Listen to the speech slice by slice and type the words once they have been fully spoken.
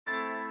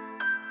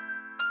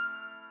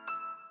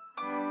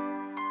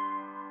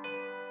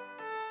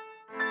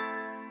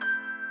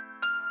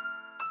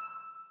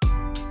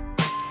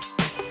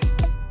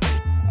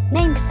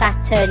Named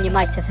Saturn, you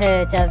might have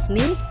heard of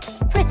me.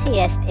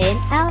 Prettiest in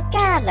our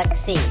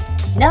galaxy.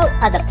 No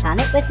other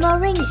planet with more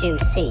rings, you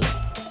see.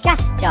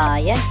 Gas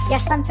giants,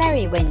 yes, I'm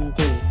very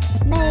windy.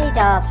 Made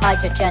of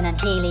hydrogen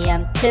and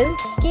helium too.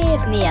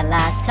 Give me a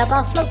large tub,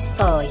 I'll float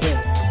for you.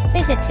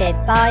 Visited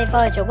by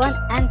Voyager 1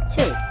 and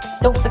 2.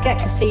 Don't forget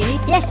Cassini.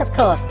 Yes, of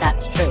course,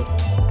 that's true.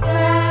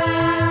 Planet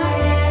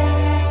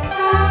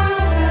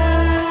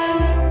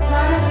Saturn,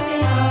 planet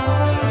we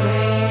all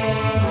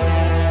rings,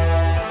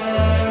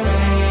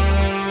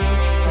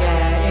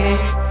 yeah,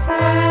 it's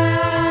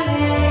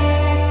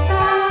Planet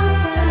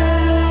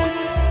Saturn,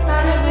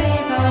 planet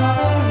with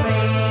all the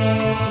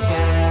rings,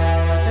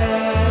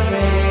 yeah,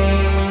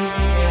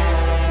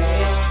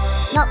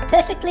 Not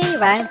perfectly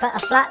round, but a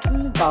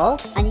flattened ball.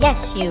 And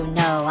yes, you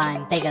know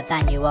I'm bigger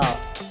than you all.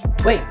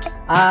 Wait,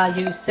 are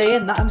you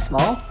saying that I'm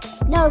small?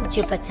 No,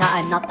 Jupiter,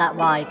 I'm not that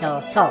wide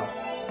or tall.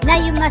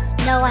 Now you must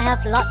know I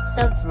have lots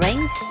of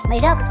rings,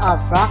 made up of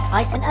rock,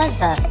 ice and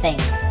other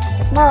things,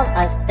 as small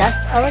as dust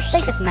or as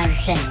big as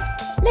mountains.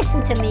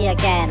 Listen to me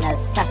again as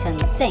Saturn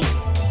sings.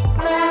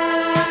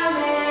 Planet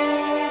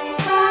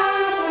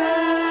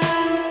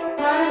Saturn,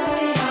 planet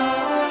with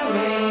all the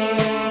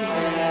rings,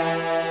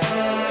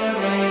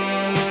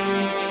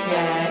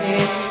 yeah,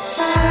 it's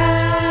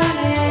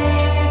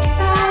Planet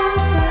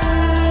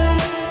Saturn,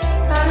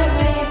 planet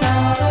with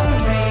all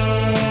the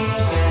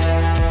rings,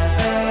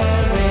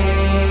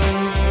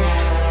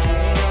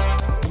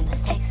 Number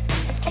six,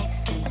 number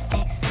six, number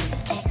six, number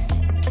six.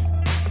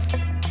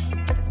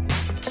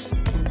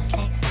 Number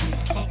six,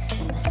 number six,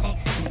 number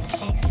six, number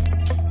six.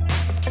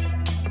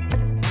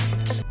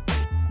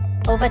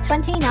 Over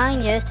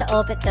 29 years to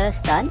orbit the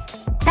sun.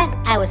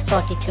 10 hours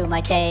 42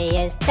 my day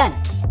is done.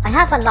 I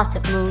have a lot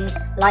of moons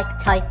like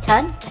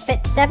Titan. I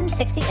fit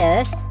 760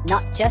 Earths,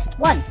 not just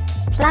one.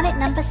 Planet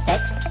number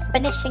 6,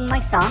 finishing my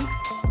song.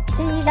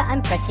 See that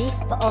I'm pretty,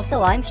 but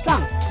also I'm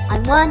strong.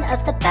 I'm one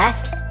of the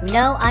best, you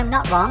know I'm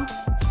not wrong.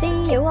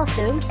 See you all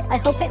soon, I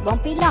hope it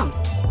won't be long.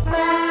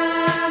 Planet